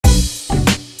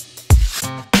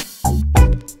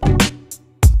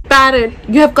Parrot,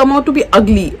 you have come out to be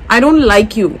ugly. I don't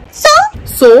like you.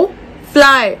 So,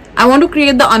 fly. I want to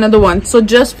create the another one. So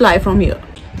just fly from here.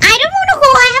 I don't want to go.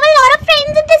 I have a lot of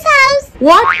friends in this house.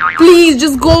 What? Please,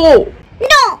 just go.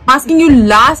 No. Asking you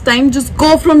last time, just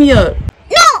go from here.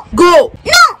 No. Go.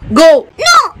 No. Go.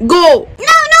 No. Go.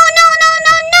 No.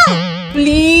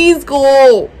 Please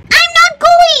go. I'm not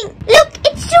going. Look,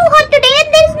 it's too hot today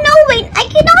and there's no wind. I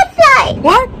cannot fly.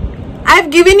 What? I've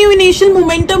given you initial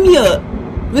momentum here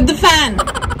with the fan. No,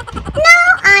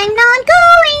 I'm not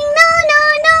going. No.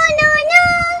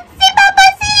 C'est pas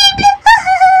possible.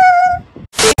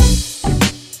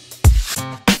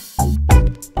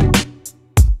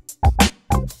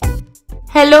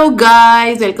 Hello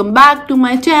guys, welcome back to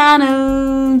my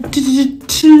channel.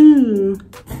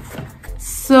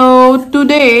 So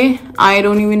today I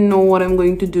don't even know what I'm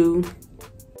going to do.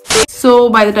 So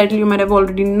by the title you might have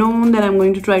already known that I'm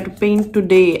going to try to paint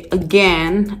today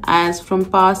again, as from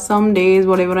past some days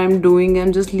whatever I'm doing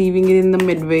I'm just leaving it in the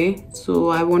midway. So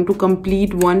I want to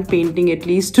complete one painting at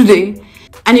least today.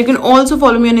 And you can also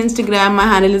follow me on Instagram. My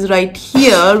handle is right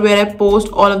here, where I post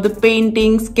all of the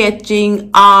painting,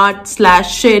 sketching, art /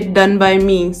 shit done by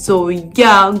me. So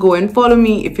yeah, go and follow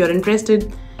me if you're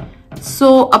interested.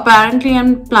 So apparently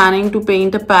I'm planning to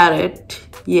paint a parrot.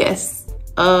 Yes,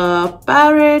 a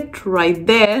parrot right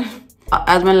there,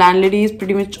 as my landlady is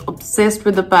pretty much obsessed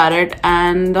with the parrot,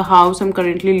 and the house I'm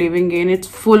currently living in, it's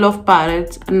full of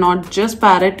parrots, and not just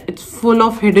parrot, it's full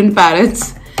of hidden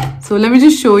parrots. So let me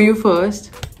just show you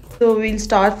first. So we'll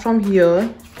start from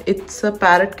here. It's a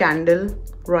parrot candle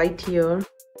right here.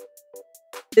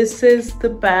 This is the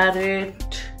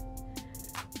parrot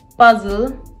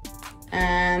puzzle,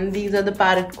 and these are the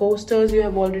parrot coasters you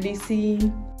have already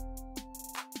seen.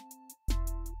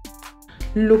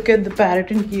 Look at the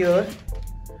parrot in here.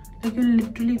 Like, you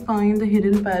literally find the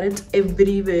hidden parrots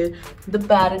everywhere. The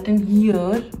parrot in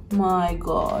here, my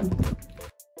god.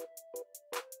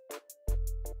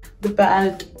 The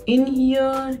parrot in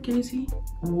here, can you see?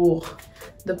 Whoa.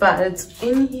 The parrots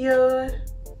in here.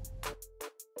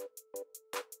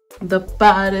 The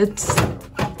parrots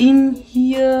in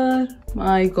here,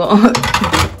 my god.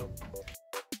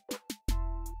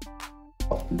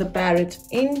 The parrots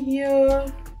in here.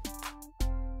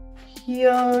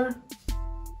 Here,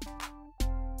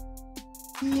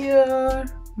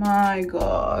 my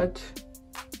god.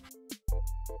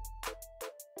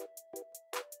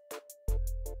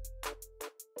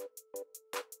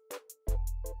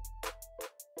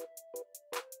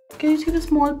 Can you see the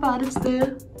small parrots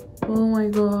there? Oh my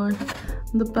god.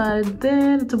 The parrot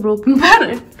there, it's a broken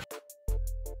parrot.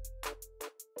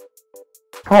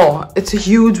 Oh, it's a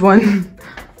huge one.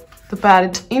 The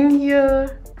parrot in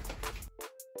here.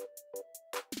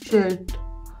 Shit,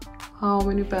 how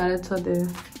many parrots are there?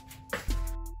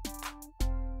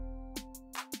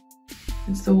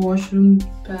 It's the washroom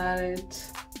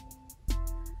parrots.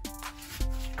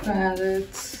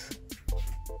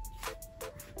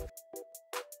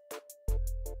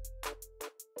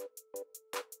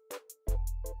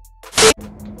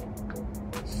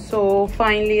 So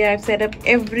finally I've set up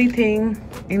everything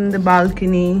in the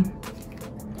balcony,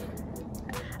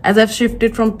 as I've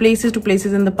shifted from places to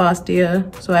places in the past year.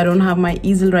 So I don't have my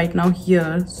easel right now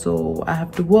here, so I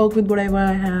have to work with whatever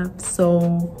I have.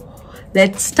 So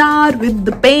let's start with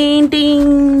the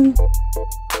painting.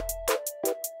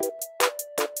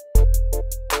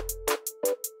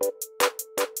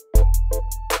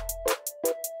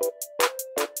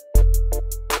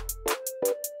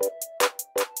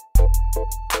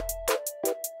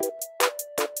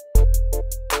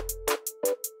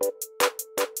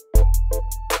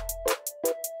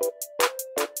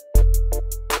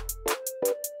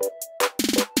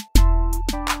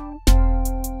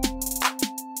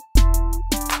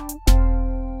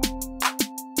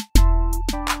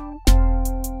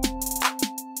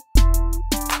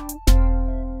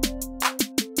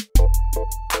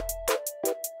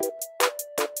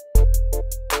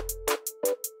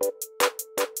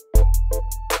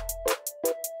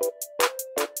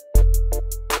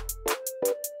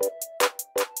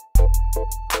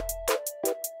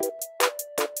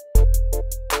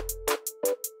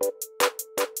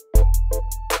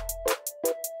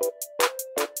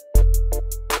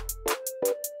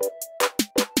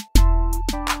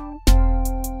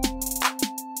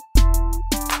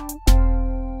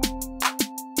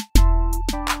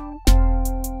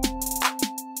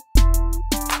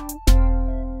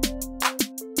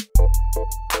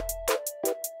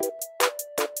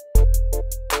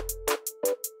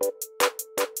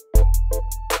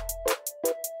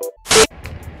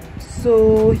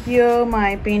 So here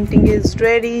my painting is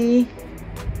ready.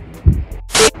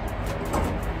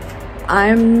 I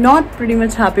am not pretty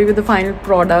much happy with the final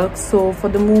product, so for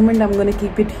the moment I'm gonna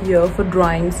keep it here for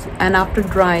drawings, and after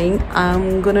drying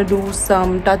I'm gonna do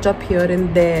some touch up here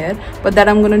and there, but that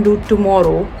I'm gonna do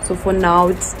tomorrow. So for now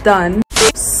it's done.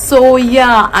 So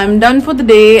yeah, I'm done for the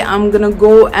day. I'm gonna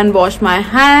go and wash my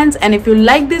hands, and if you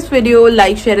like this video,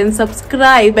 like, share and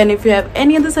subscribe, and if you have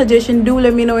any other suggestion, do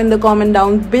let me know in the comment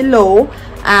down below.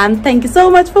 And thank you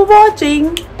so much for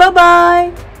watching. Bye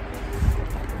bye.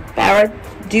 Parrot,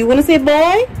 do you want to say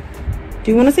bye?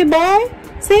 Do you want to say bye?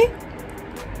 Say